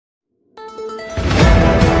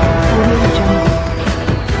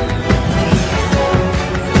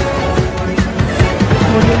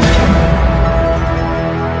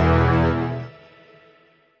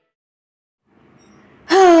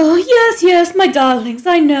yes, my darlings,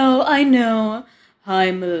 I know.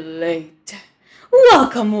 I'm late.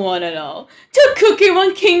 Welcome, one and all, to Cookie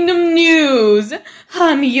One Kingdom News.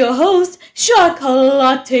 I'm your host,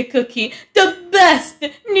 Chocolate Cookie, the best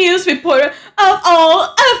news reporter of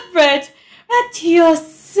all Everett, at your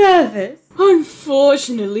service.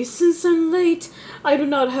 Unfortunately, since I'm late, I do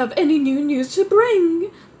not have any new news to bring,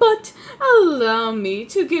 but allow me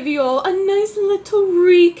to give you all a nice little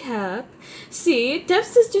recap. See, Dev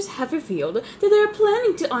Sisters have revealed that they are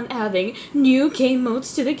planning on adding new game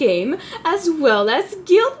modes to the game, as well as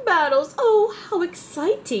guild battles. Oh, how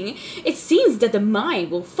exciting! It seems that the mine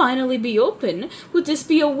will finally be open. Would this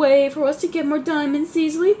be a way for us to get more diamonds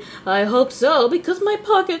easily? I hope so, because my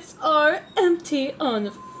pockets are empty,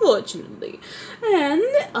 unfortunately. And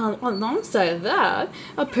alongside that,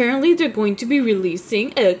 apparently they're going to be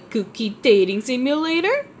releasing a cookie dating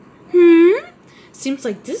simulator. Seems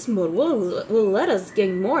like this mode will let us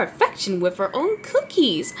gain more affection with our own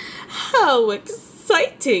cookies. How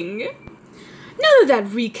exciting! Now that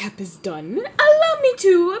recap is done, allow me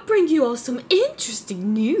to bring you all some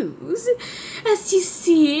interesting news. As you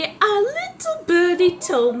see, a little birdie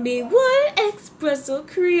told me what Espresso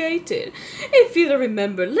created. If you don't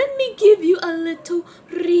remember, let me give you a little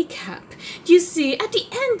recap. You see, at the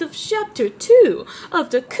end of Chapter 2 of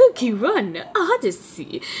the Cookie Run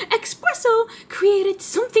Odyssey, Espresso created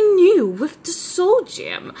something new with the Soul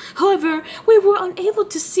Gem. However, we were unable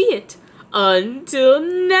to see it. Until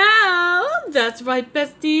now. That's right,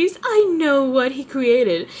 besties. I know what he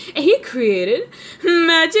created. He created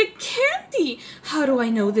magic candy. How do I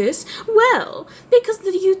know this? Well, because of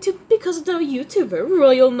the YouTuber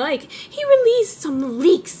Royal Mike, he released some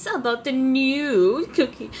leaks about the new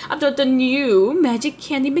magic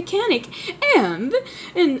candy mechanic, and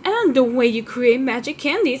the way you create magic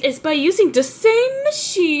candies is by using the same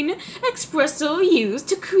machine Espresso used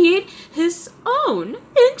to create his own.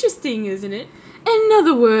 Interesting, isn't it? In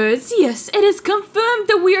other words, yes, it is confirmed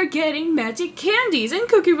that we are getting magic candies in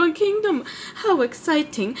Cookie Run Kingdom. How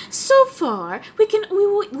exciting! So far, we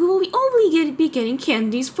will only be getting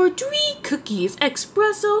candies for 3 cookies: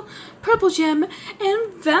 Espresso, Purple Gem,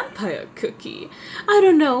 and Vampire Cookie. I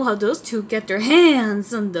don't know how those two get their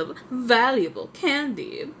hands on the valuable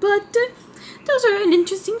candy, but those are an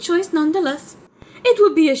interesting choice nonetheless. It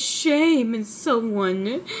would be a shame if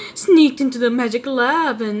someone sneaked into the magic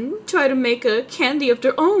lab and tried to make a candy of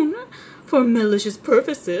their own for malicious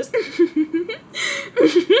purposes.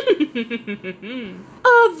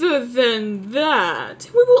 Other than that,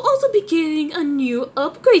 we will also be getting a new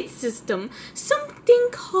upgrade system, something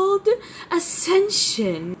called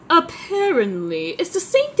Ascension. Apparently, it's the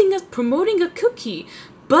same thing as promoting a cookie,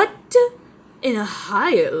 but in a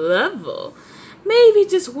higher level. Maybe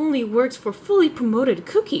this only works for fully promoted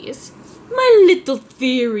cookies. My little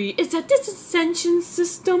theory is that this ascension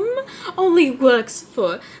system only works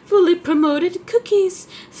for fully promoted cookies,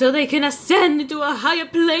 so they can ascend into a higher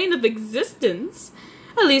plane of existence.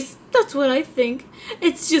 At least, that's what I think.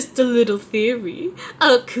 It's just a little theory.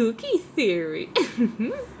 A cookie theory.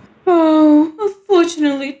 Oh,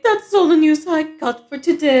 unfortunately, that's all the news I got for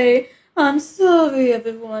today. I'm sorry,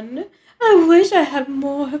 everyone. I wish I had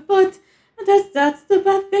more, but that's the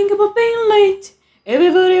bad thing about being late.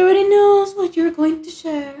 Everybody already knows what you're going to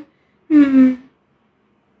share.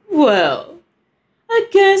 Well, I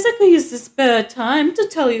guess I could use the spare time to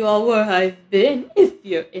tell you all where I've been, if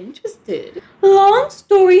you're interested. Long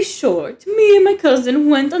story short, me and my cousin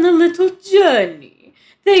went on a little journey.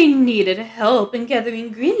 They needed help in gathering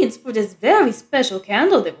ingredients for this very special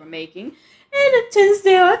candle they were making. And since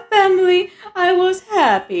they are family, I was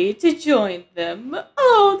happy to join them.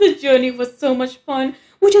 Oh, the journey was so much fun.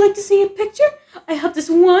 Would you like to see a picture? I have this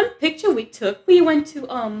one picture we took. We went to,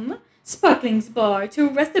 Sparkling's bar to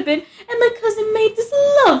rest a bit, and my cousin made this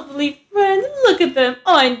lovely friend. Look at them.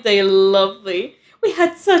 Aren't they lovely? We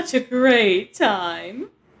had such a great time.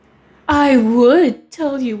 I would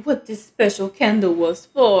tell you what this special candle was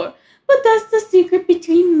for, but that's the secret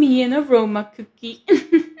between me and Aroma Cookie.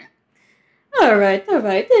 Alright,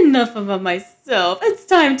 enough about myself. It's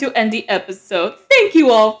time to end the episode. Thank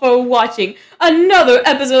you all for watching another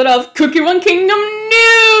episode of Cookie Run Kingdom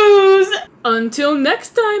News! Until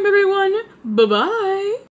next time, everyone,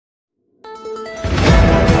 bye-bye!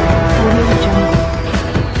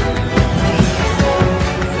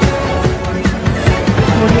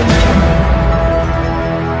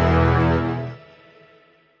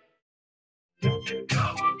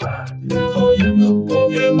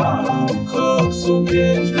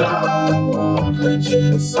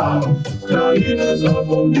 Sam, krainę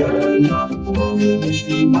zapomnienia, w głowie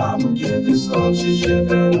myśli mam, kiedy skończy się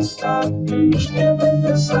ten stan, już nie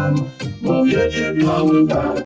będę sam. Powiecie mały brat.